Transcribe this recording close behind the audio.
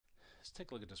Let's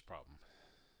take a look at this problem.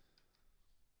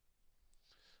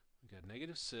 We got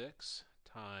negative 6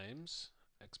 times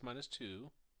x minus 2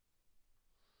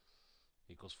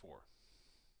 equals 4.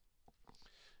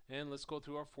 And let's go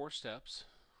through our 4 steps.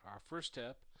 Our first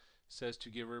step says to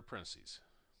get rid of parentheses.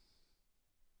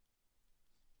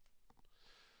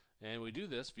 And we do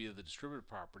this via the distributive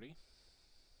property.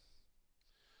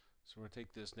 So we're going to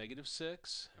take this negative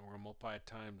 6 and we're going to multiply it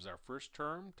times our first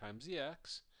term times the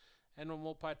x, and we'll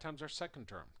multiply it times our second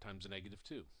term times the negative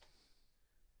 2.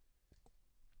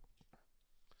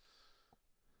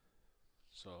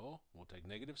 So we'll take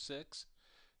negative 6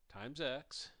 times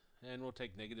x, and we'll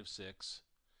take negative 6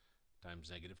 times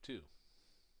negative 2.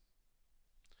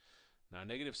 Now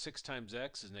negative 6 times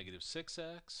x is negative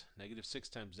 6x. Negative 6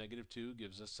 times negative 2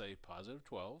 gives us a positive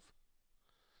 12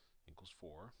 equals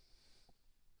 4.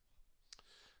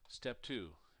 Step 2,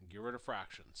 get rid of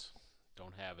fractions.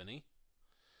 Don't have any.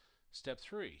 Step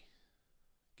 3,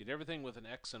 get everything with an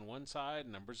x on one side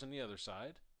and numbers on the other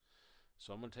side.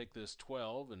 So I'm going to take this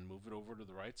 12 and move it over to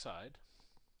the right side.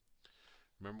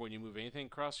 Remember, when you move anything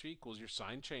across your equals, your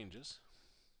sign changes.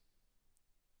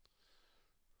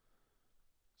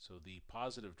 So the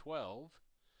positive 12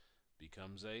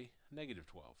 becomes a negative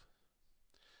 12.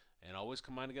 And always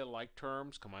combine together like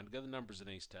terms, combine together numbers in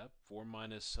any step. 4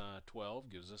 minus 12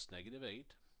 gives us negative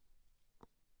 8.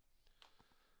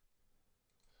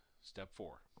 Step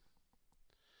 4.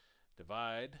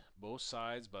 Divide both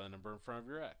sides by the number in front of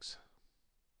your x.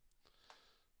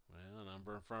 Well, the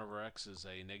number in front of our x is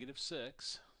a negative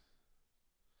 6.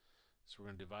 So we're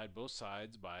going to divide both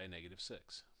sides by a negative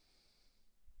 6.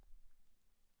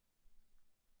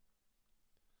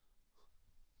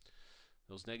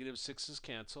 Those negative 6's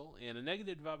cancel, and a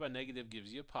negative divided by negative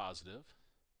gives you a positive.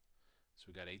 So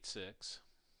we got 8 6.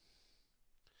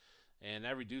 And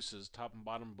that reduces top and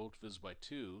bottom both divided by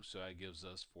 2, so that gives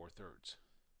us 4/3.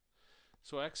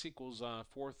 So x equals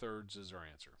 4/3 is our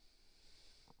answer.